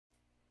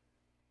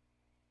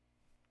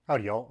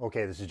Howdy, y'all.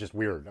 Okay, this is just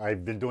weird.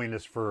 I've been doing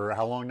this for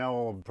how long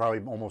now? Probably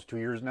almost 2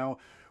 years now,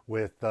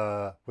 with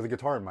a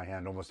guitar in my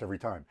hand almost every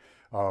time.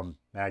 And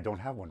I don't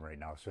have one right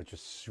now, so it's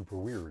just super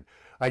weird.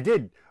 I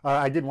did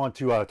want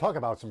to talk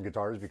about some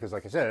guitars because,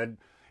 like I said,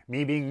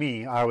 me being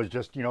me, I was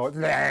just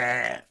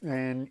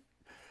and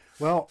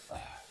well,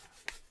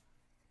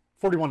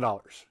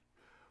 $41.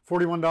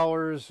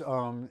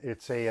 $41.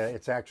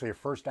 It's actually a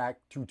First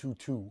Act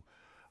 222.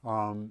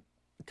 Kind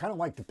of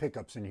like the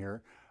pickups in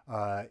here.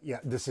 Yeah,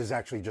 this is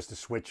actually just a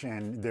switch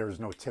and there's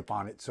no tip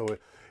on it. So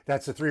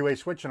that's a three-way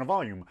switch and a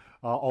volume.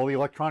 All the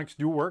electronics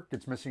do work.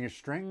 It's missing a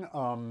string.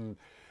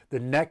 The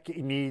neck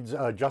needs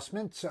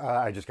adjustments.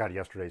 I just got it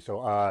yesterday, so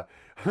I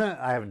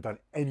haven't done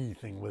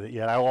anything with it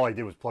yet. All I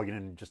did was plug it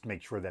in just to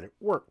make sure that it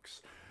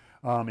works.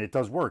 It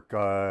does work.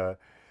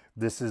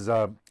 This is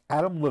a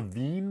Adam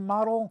Levine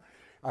model.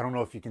 I don't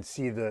know if you can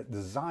see the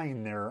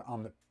design there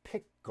on the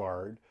pick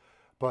guard,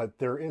 but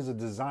there is a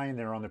design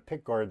there on the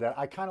pick guard that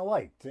I kind of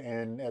liked,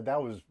 and that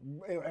was,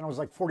 and it was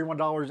like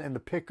 $41, and the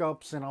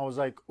pickups, and I was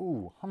like,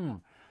 ooh,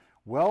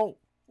 well,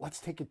 let's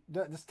take a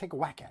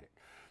whack at it.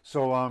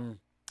 So,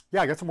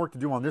 yeah, I got some work to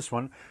do on this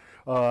one,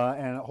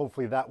 and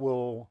hopefully that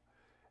will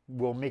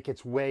make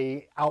its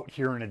way out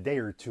here in a day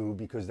or two,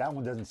 because that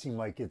one doesn't seem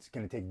like it's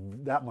going to take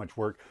that much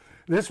work.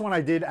 This one I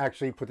did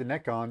actually put the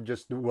neck on,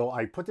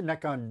 I put the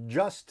neck on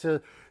just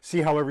to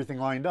see how everything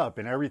lined up,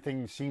 and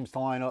everything seems to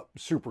line up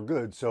super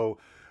good. So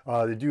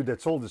the dude that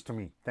sold this to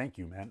me, thank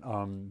you,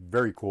 man.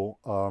 Very cool.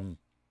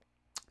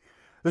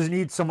 Does it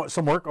need some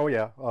work? Oh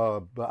yeah,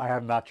 but I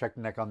have not checked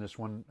the neck on this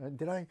one.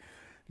 Did I?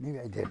 Maybe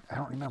I did. I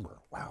don't remember.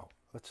 Wow.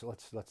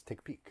 Let's take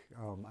a peek.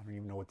 I don't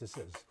even know what this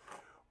is.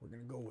 We're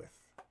gonna go with.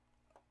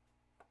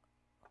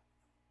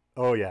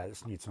 Oh yeah,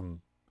 this needs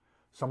some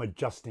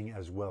adjusting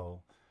as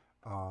well.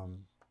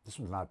 This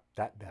one's not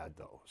that bad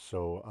though,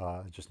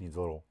 so it just needs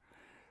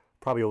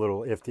probably a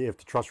little. If the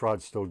truss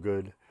rod's still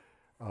good,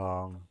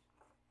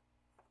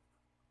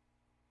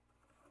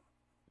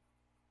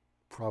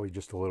 probably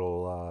just a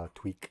little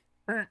tweak.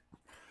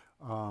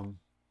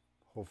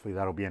 Hopefully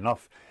that'll be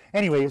enough.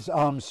 Anyways,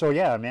 so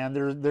yeah, man,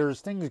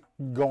 there's things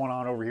going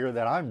on over here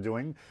that I'm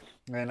doing,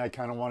 and I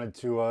kind of wanted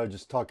to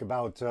just talk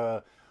about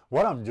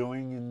what I'm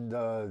doing, and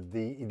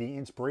the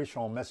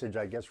inspirational message,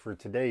 I guess, for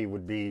today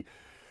would be: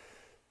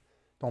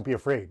 don't be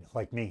afraid,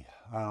 like me.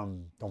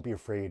 Don't be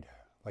afraid,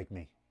 like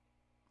me.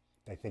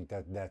 I think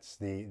that's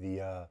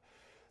the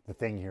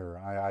thing here.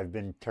 I've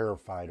been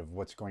terrified of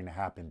what's going to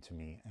happen to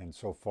me, and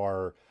so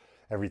far,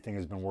 everything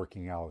has been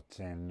working out,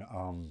 and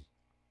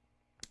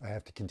I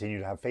have to continue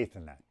to have faith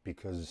in that,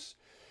 because,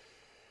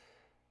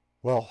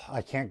 well,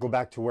 I can't go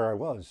back to where I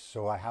was,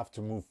 so I have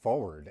to move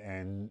forward.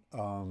 And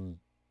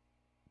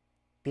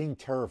being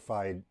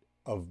terrified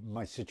of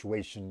my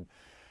situation,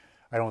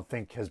 I don't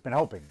think has been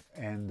helping.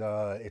 And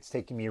it's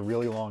taken me a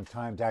really long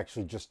time to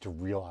actually just to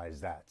realize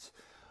that.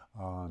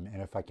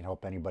 And if I can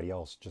help anybody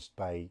else just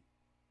by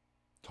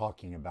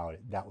talking about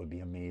it, that would be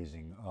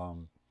amazing. I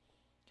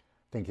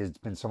think it's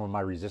been some of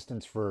my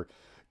resistance for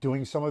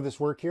doing some of this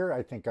work here.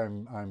 I think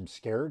I'm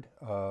scared,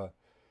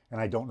 and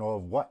I don't know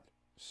of what.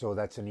 So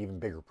that's an even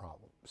bigger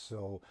problem.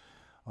 So,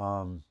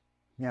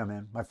 yeah,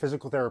 man, my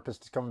physical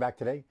therapist is coming back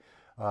today.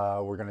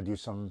 We're gonna do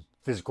some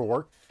physical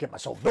work, get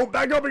myself built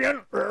back up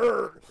again.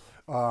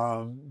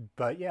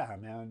 But yeah,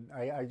 man,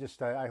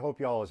 I hope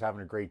y'all is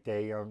having a great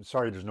day. I'm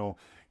sorry there's no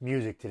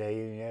music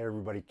today.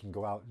 Everybody can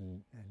go out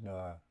and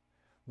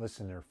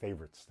listen to their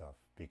favorite stuff,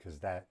 because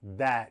the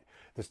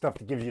stuff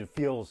that gives you the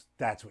feels,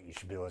 that's what you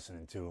should be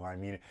listening to. I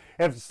mean,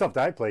 if the stuff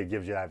that I play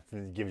gives you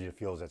the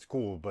feels, that's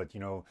cool. But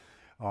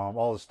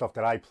all the stuff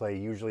that I play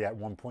usually at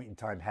one point in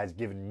time has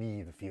given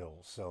me the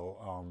feels.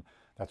 So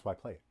that's why I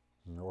play it,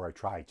 or I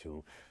try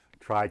to.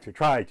 I'm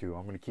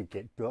going to keep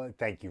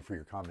thank you for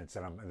your comments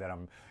that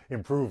I'm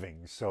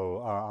improving.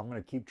 So I'm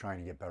going to keep trying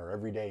to get better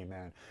every day,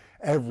 man,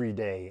 every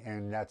day.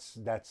 And that's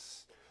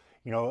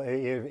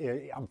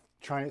I'm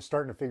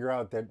starting to figure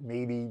out that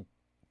maybe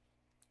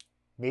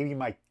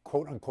my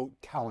quote unquote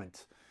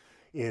talent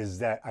is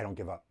that I don't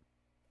give up.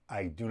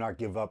 I do not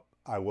give up.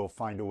 I will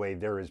find a way.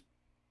 There is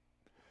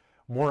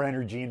more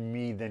energy in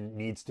me than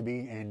needs to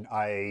be, and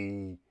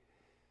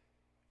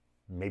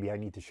maybe I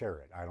need to share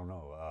it. I don't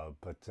know,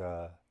 but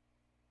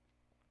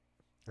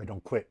I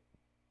don't quit.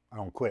 I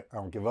don't quit. I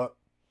don't give up.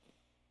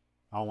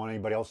 I don't want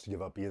anybody else to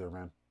give up either,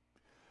 man.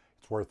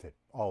 It's worth it.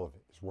 All of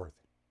it is worth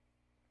it.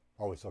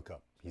 Always look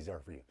up. He's there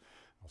for you.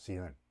 I'll see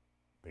you then.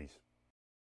 Peace.